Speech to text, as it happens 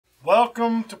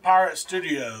Welcome to Pirate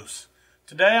Studios.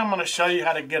 Today I'm going to show you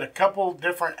how to get a couple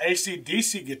different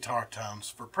ACDC guitar tones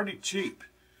for pretty cheap.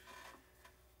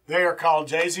 They are called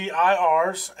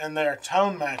JZIRs and they are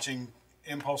tone matching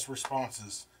impulse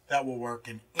responses that will work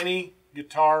in any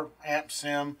guitar amp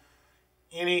sim,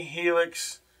 any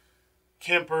Helix,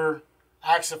 Kemper,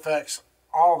 Axe Effects,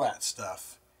 all that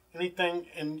stuff. Anything,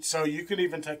 and so you could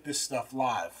even take this stuff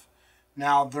live.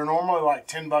 Now they're normally like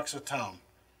 10 bucks a tone,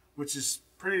 which is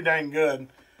pretty dang good.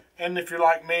 And if you're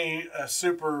like me, a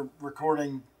super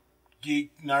recording geek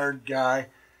nerd guy,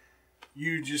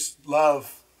 you just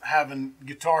love having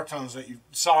guitar tones that you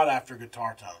sought after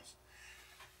guitar tones.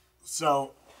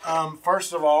 So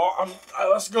first of all,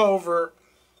 let's go over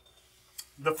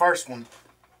the first one.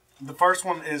 The first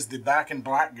one is the Back in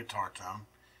Black guitar tone,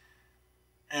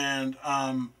 and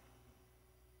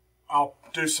I'll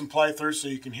do some playthroughs so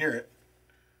you can hear it.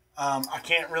 I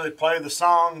can't really play the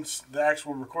songs, the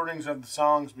actual recordings of the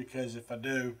songs, because if I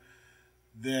do,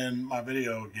 then my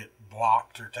video will get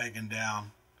blocked or taken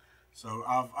down. So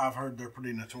I've heard they're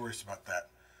pretty notorious about that.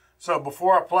 So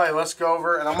before I play, let's go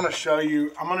over and I'm going to show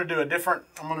you. I'm going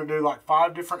to do like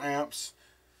 5 different amps,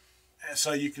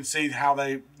 so you can see how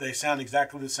they sound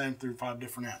exactly the same through 5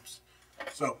 different amps.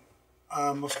 So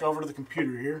let's go over to the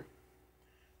computer here.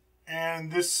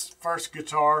 And this first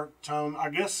guitar tone, I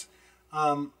guess.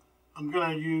 I'm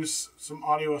going to use some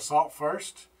Audio Assault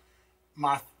first.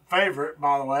 My favorite,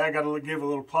 by the way, I got to give a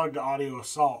little plug to Audio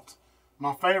Assault.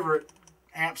 My favorite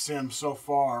amp sim so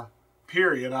far,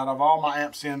 period, out of all my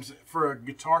amp sims for a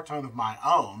guitar tone of my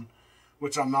own,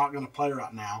 which I'm not going to play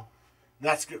right now,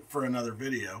 that's good for another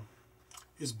video,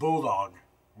 is Bulldog.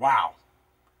 Wow.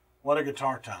 What a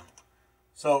guitar tone.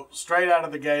 So straight out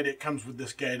of the gate, it comes with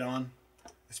this gate on.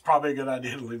 It's probably a good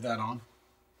idea to leave that on.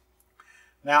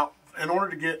 Now, in order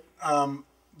to get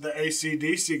the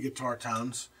ACDC guitar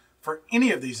tones for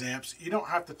any of these amps, you don't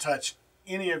have to touch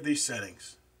any of these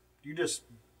settings. You just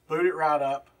boot it right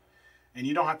up, and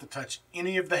you don't have to touch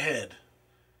any of the head.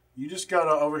 You just go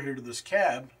over here to this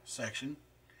cab section,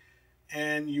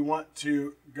 and you want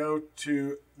to go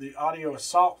to the Audio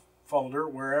Assault folder,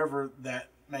 wherever that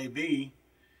may be,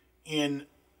 in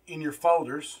your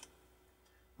folders,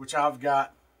 which I've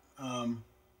got it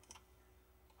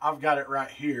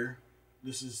right here.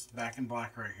 This is Back in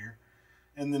Black right here.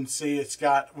 And then see, it's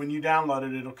got, when you download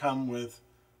it, it'll come with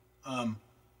all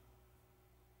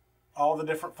the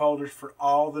different folders for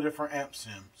all the different amp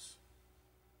sims.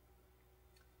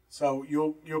 So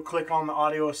you'll click on the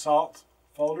Audio Assault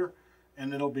folder,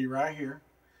 and it'll be right here.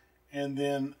 And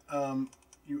then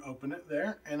you open it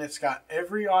there, and it's got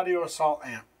every Audio Assault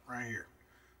amp right here.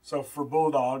 So for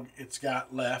Bulldog, it's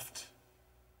got left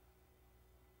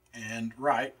and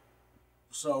right.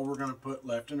 So we're going to put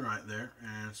left and right there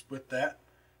and split that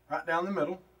right down the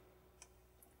middle,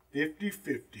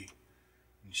 50-50. You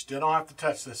still don't have to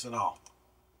touch this at all.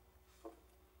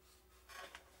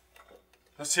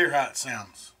 Let's hear how it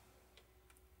sounds.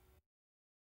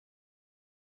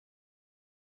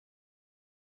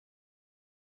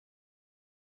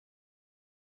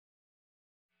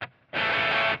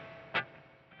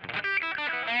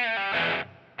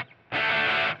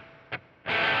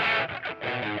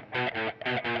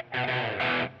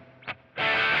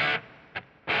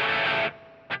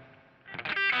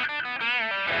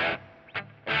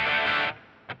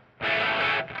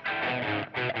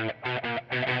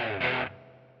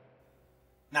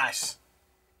 Nice.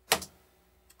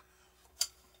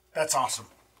 That's awesome.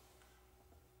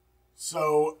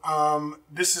 So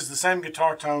this is the same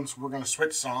guitar tones. We're going to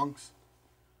switch songs,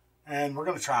 and we're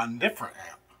going to try a different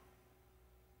amp.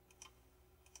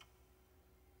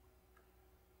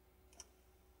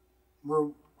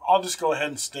 I'll just go ahead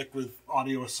and stick with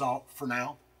Audio Assault for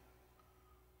now.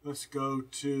 Let's go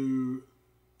to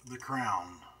the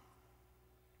Crown.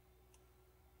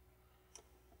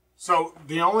 So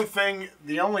the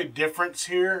only difference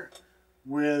here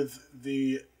with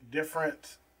the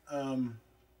different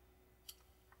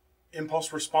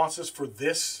impulse responses for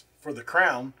the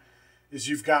Crown is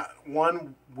you've got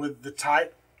one with the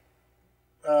tight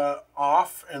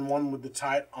off and one with the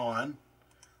tight on.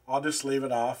 I'll just leave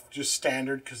it off, just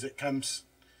standard, because it comes,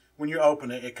 when you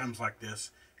open it, it comes like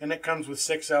this. And it comes with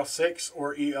 6L6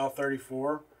 or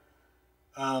EL34.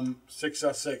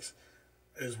 6L6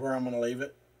 is where I'm going to leave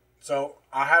it. So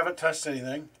I haven't touched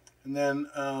anything. And then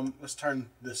let's turn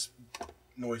this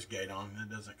noise gate on. It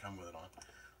doesn't come with it on.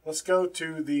 Let's go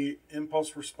to the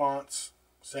impulse response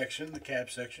section, the cab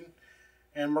section.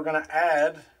 And we're going to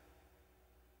add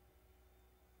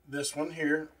this one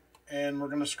here. And we're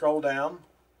going to scroll down.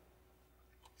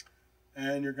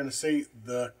 And you're going to see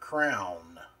the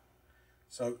Crown.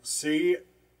 So C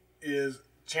is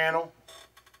channel,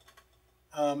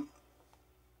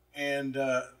 and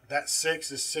that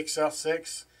 6 is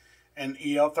 6L6 and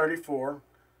EL34.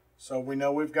 So we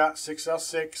know we've got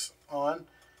 6L6 on.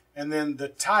 And then the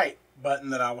tight button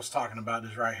that I was talking about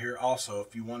is right here also,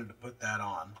 if you wanted to put that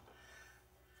on.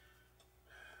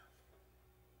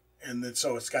 And then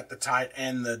so it's got the tight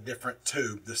and the different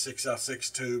tube, the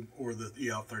 6L6 tube or the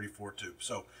EL34 tube.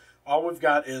 So all we've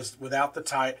got is without the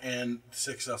tight and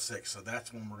 6L6. So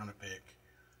that's one we're going to pick.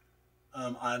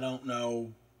 I don't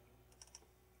know.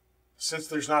 Since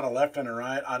there's not a left and a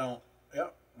right, I don't.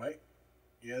 Yep, wait.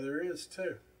 Yeah, there is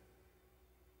too.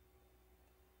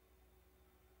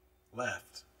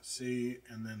 Left. C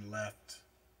and then left.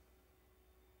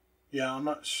 Yeah, I'm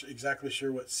not exactly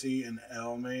sure what C and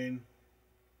L mean.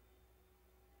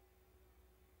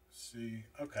 C.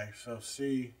 Okay, so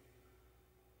C.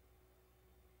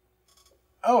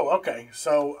 Oh, okay.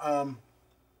 So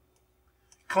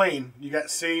clean. You got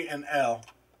C and L.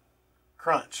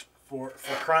 Crunch for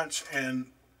crunch and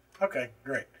okay,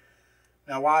 great.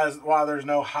 Now why there's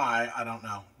no high, I don't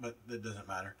know, but it doesn't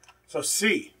matter. So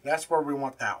C, that's where we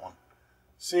want that one.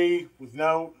 C with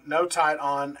no tight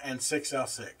on and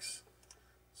 6L6.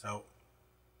 So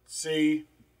C,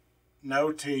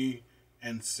 no T,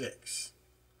 and 6.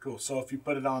 Cool. So if you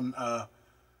put it on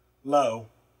low,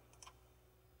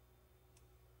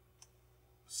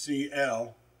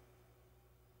 CL,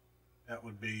 that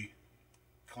would be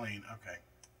clean. Okay.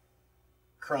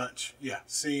 Crunch. Yeah.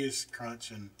 C is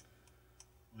crunch and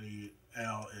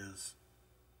L is,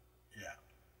 yeah,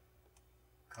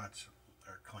 crunch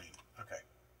or clean. Okay.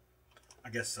 I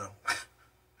guess so.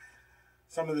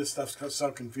 Some of this stuff's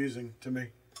so confusing to me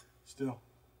still.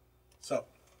 So,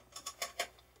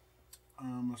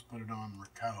 let's put it on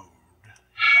record. Yeah.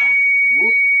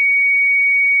 Whoop.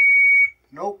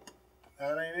 Nope.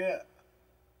 That ain't it.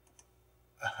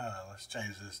 Let's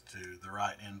change this to the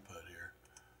right input here.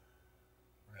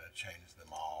 We're going to change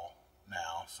them all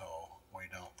now so we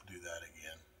don't do that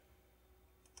again.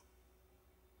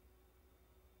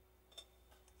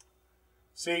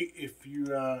 See, if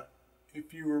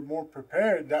you were more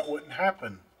prepared, that wouldn't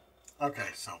happen. Okay,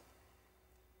 so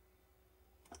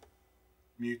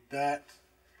mute that.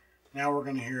 Now we're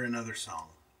going to hear another song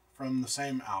from the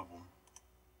same album.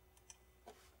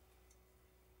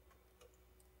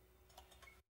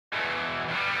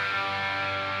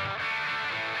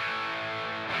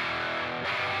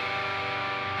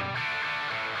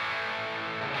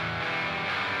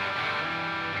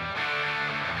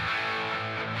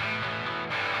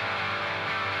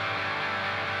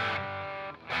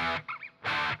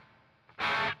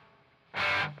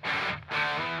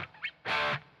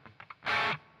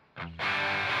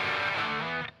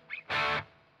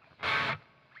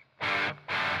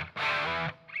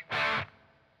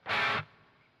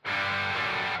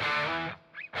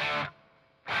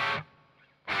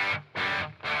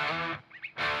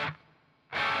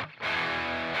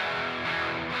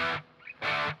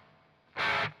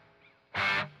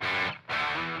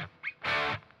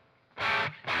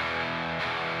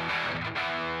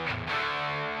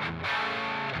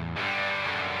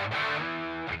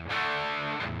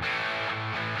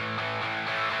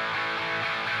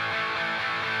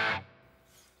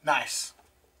 Nice.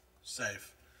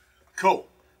 Save. Cool.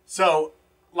 So,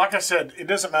 like I said, it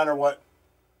doesn't matter what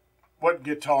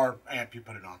guitar amp you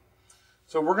put it on.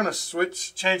 So we're gonna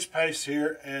change pace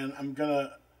here, and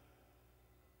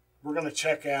we're gonna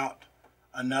check out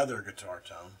another guitar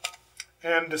tone.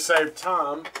 And to save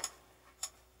time,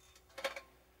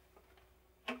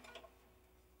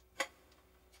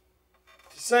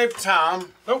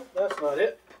 nope, that's not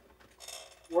it.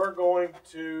 We're going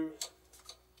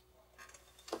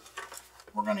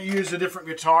to use a different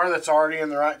guitar that's already in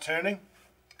the right tuning.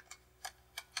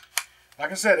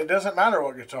 Like I said, it doesn't matter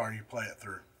what guitar you play it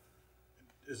through,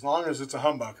 as long as it's a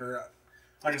humbucker.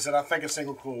 Like I said, I think a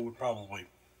single coil would probably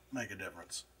make a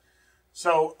difference.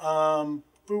 So,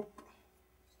 boop.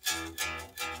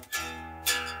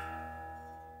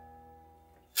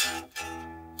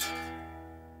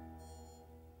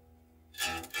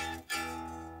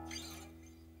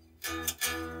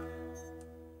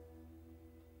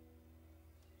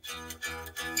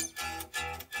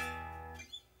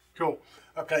 Cool.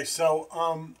 Okay, so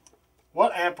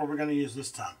what amp are we going to use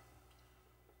this time?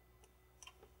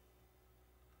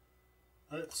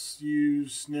 Let's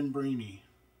use Nimbrini.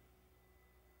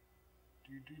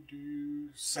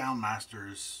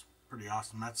 Soundmaster is pretty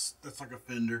awesome. That's like a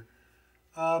Fender,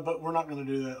 but we're not going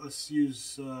to do that. Let's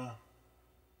use. I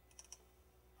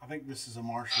think this is a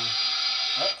Marshall.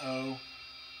 Uh-oh.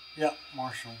 Yep,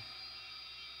 Marshall.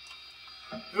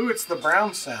 Ooh, it's the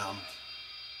brown sound.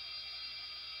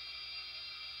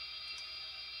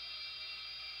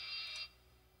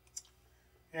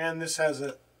 And this has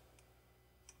a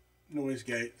noise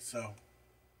gate, so.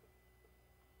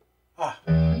 Okay,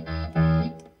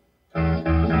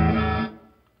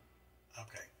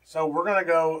 so we're going to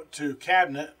go to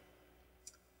cabinet,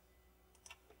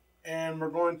 and we're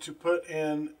going to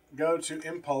go to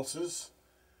impulses,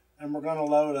 and we're going to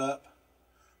load up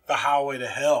the Highway to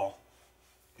Hell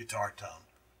guitar tone.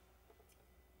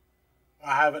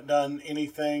 I haven't done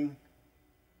anything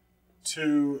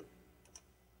to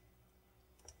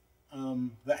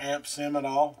the amp sim at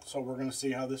all, so we're going to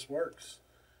see how this works.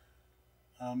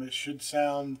 It should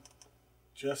sound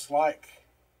just like.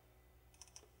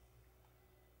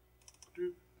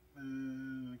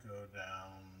 And go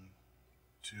down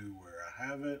to where I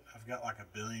have it. I've got like a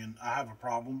billion. I have a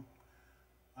problem.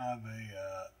 I have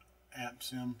a amp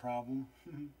sim problem.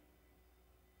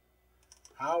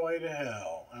 Highway to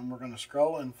Hell, and we're going to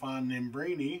scroll and find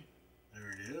Nimbrini.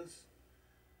 There it is.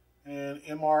 And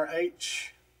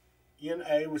MRH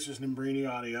NA, which is Nimbrini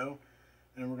audio,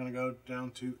 and we're going to go down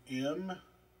to MRH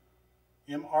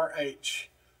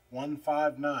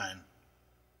 159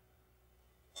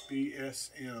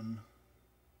 BSM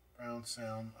brown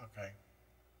sound. Okay,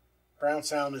 brown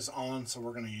sound is on, so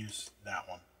we're going to use that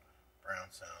one. Brown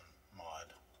sound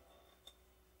mod.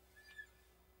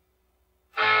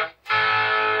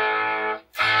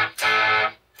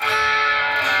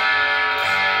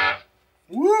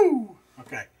 Woo!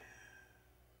 Okay.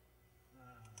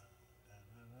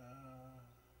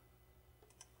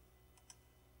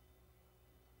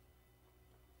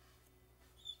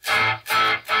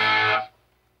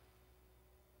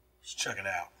 Let's check it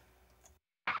out.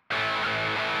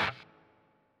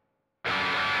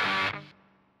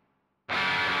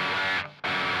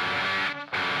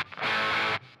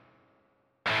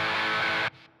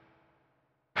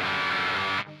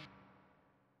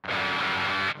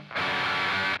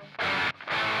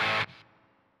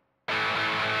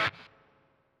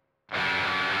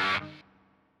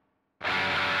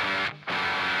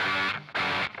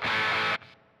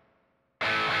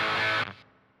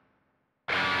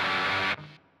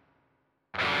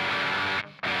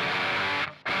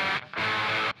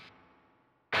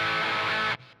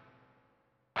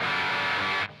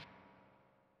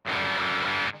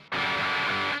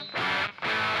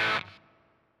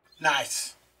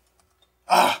 Nice.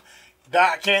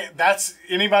 That's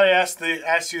anybody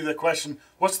asks you the question,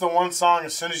 what's the one song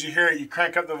as soon as you hear it you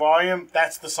crank up the volume?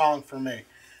 That's the song for me.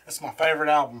 That's my favorite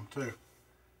album too.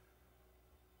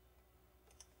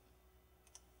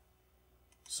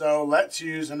 So let's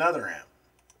use another amp.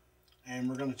 And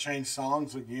we're going to change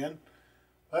songs again.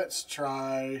 Let's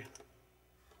try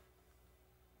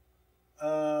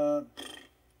I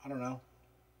don't know.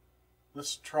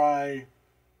 Let's try.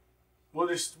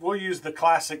 We'll use the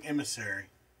classic Emissary.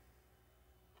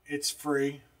 It's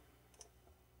free.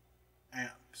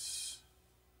 Amps.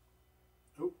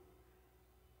 Oop.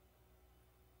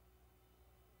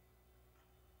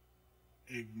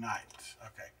 Ignite.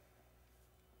 Okay.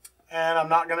 And I'm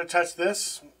not going to touch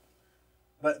this,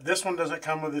 but this one doesn't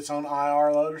come with its own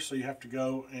IR loader, so you have to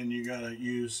go and you got to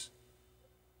use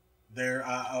their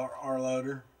IR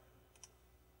loader.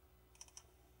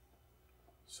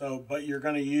 So, but you're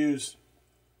going to use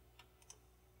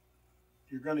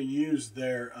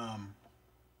their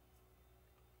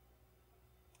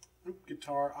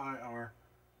guitar IR.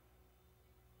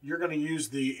 You're going to use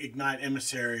the Ignite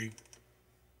Emissary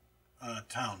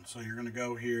tone. So you're going to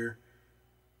go here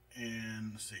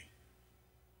and let's see,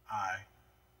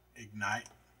 Ignite,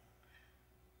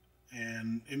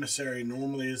 and Emissary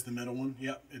normally is the middle one.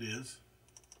 Yep, it is.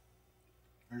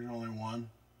 There's only one.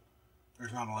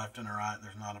 There's not a left and a right.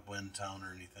 There's not a blend tone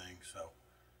or anything, so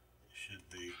it should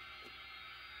be.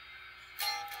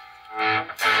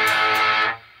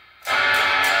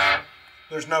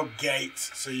 There's no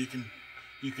gates, so you can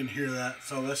hear that.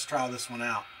 So let's try this one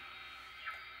out.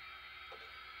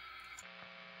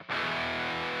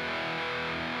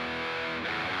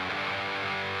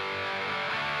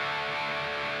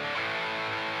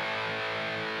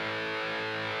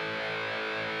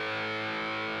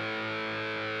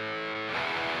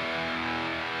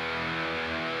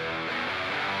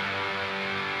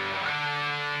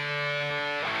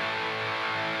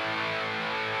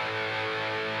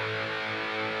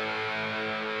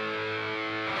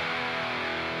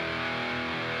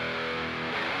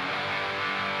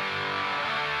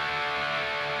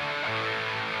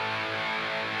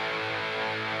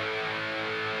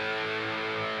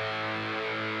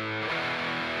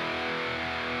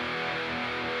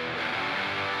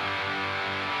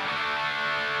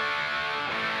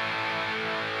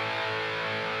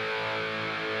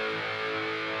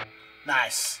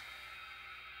 Nice.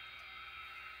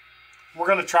 We're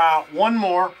going to try one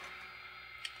more,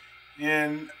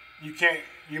 and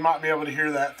you might be able to hear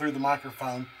that through the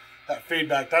microphone, that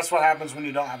feedback. That's what happens when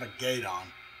you don't have a gate on.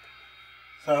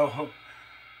 So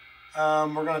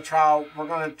we're going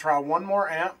to try one more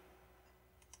amp,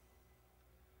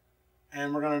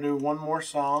 and we're going to do one more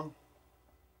song.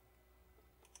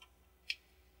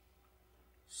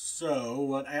 So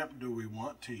what amp do we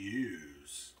want to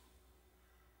use?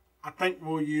 I think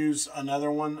we'll use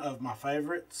another one of my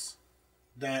favorites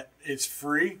that is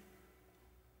free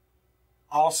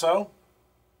also.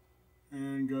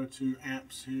 And go to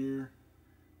amps here.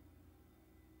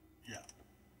 Yeah.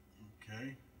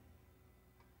 Okay.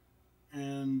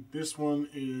 And this one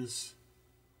is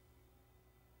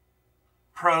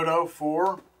Proto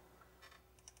 4.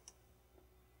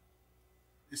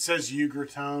 It says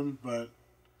Uyghur tone, but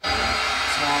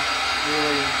it's not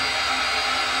really.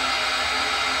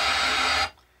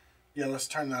 Yeah, let's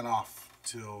turn that off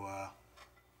till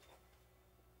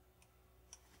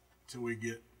we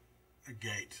get a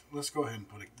gate. Let's go ahead and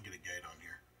get a gate on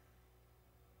here.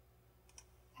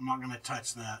 I'm not going to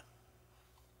touch that.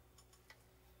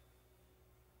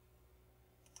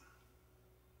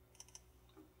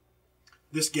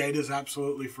 This gate is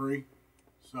absolutely free,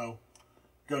 so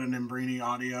go to Nembrini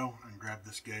Audio and grab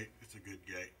this gate. It's a good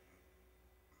gate.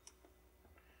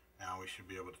 Now we should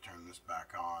be able to turn this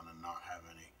back on and not have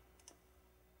any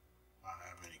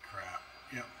crap.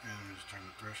 Yep, and just turn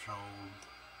the threshold,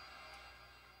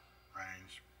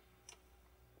 range.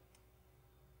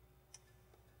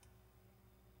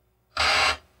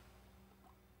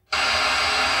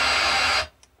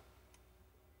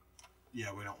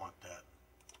 Yeah, we don't want that.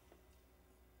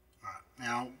 All right,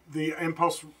 now the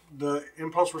impulse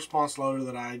response loader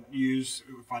that I use,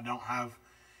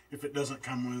 if it doesn't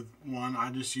come with one,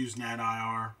 I just use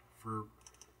NADIR for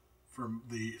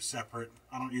the separate.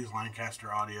 I don't use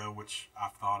Lancaster Audio, which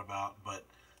I've thought about, but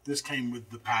this came with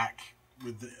the pack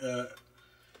with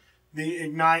the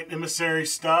Ignite Emissary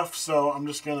stuff, so I'm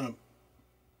just gonna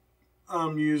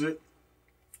use it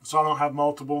so I don't have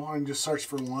multiple. I can just search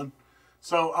for one.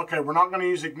 So okay, we're not going to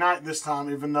use Ignite this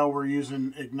time, even though we're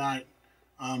using Ignite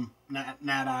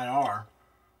NADIR.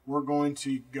 We're going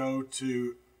to go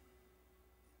to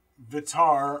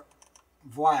Vitar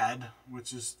Vlad,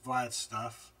 which is Vlad's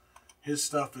stuff. His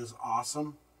stuff is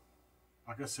awesome.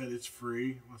 Like I said, it's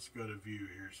free. Let's go to view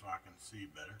here so I can see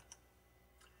better.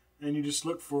 And you just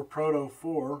look for Proto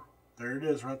 4. There it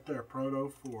is right there,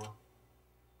 Proto 4.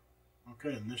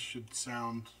 Okay, and this should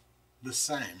sound the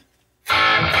same.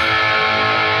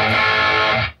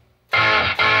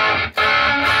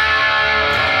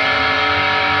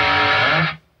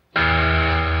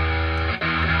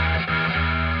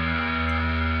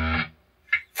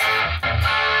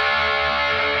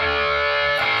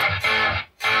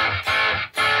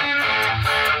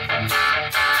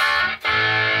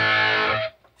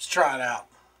 Let's try it out.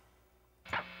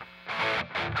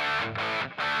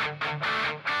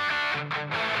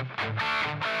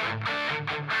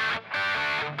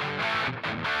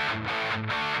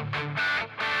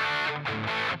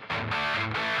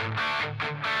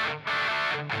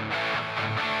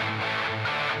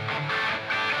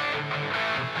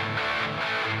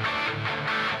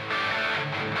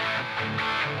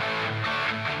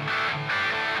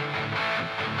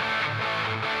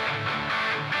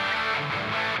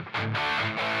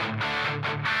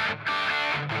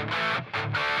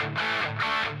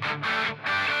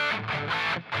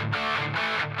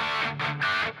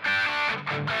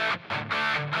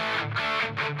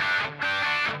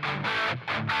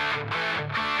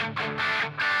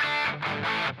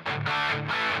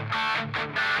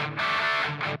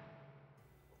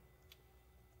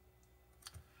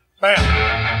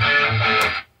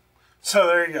 Bam! So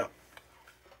there you go.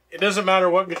 It doesn't matter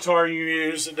what guitar you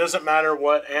use. It doesn't matter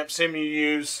what amp sim you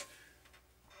use.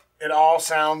 It all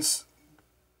sounds,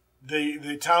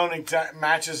 the tone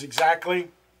matches exactly.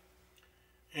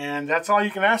 And that's all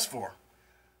you can ask for.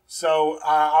 So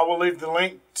I will leave the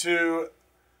link to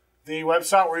the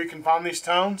website where you can find these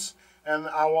tones. And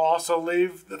I will also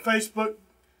leave the Facebook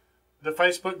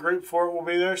group for it will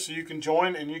be there, so you can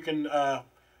join and you can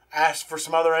ask for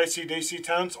some other ACDC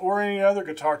tones or any other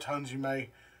guitar tones you may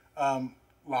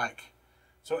like.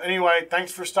 So anyway,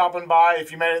 thanks for stopping by.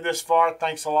 If you made it this far,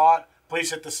 thanks a lot.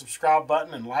 Please hit the subscribe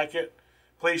button and like it.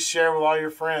 Please share with all your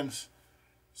friends.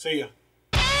 See ya.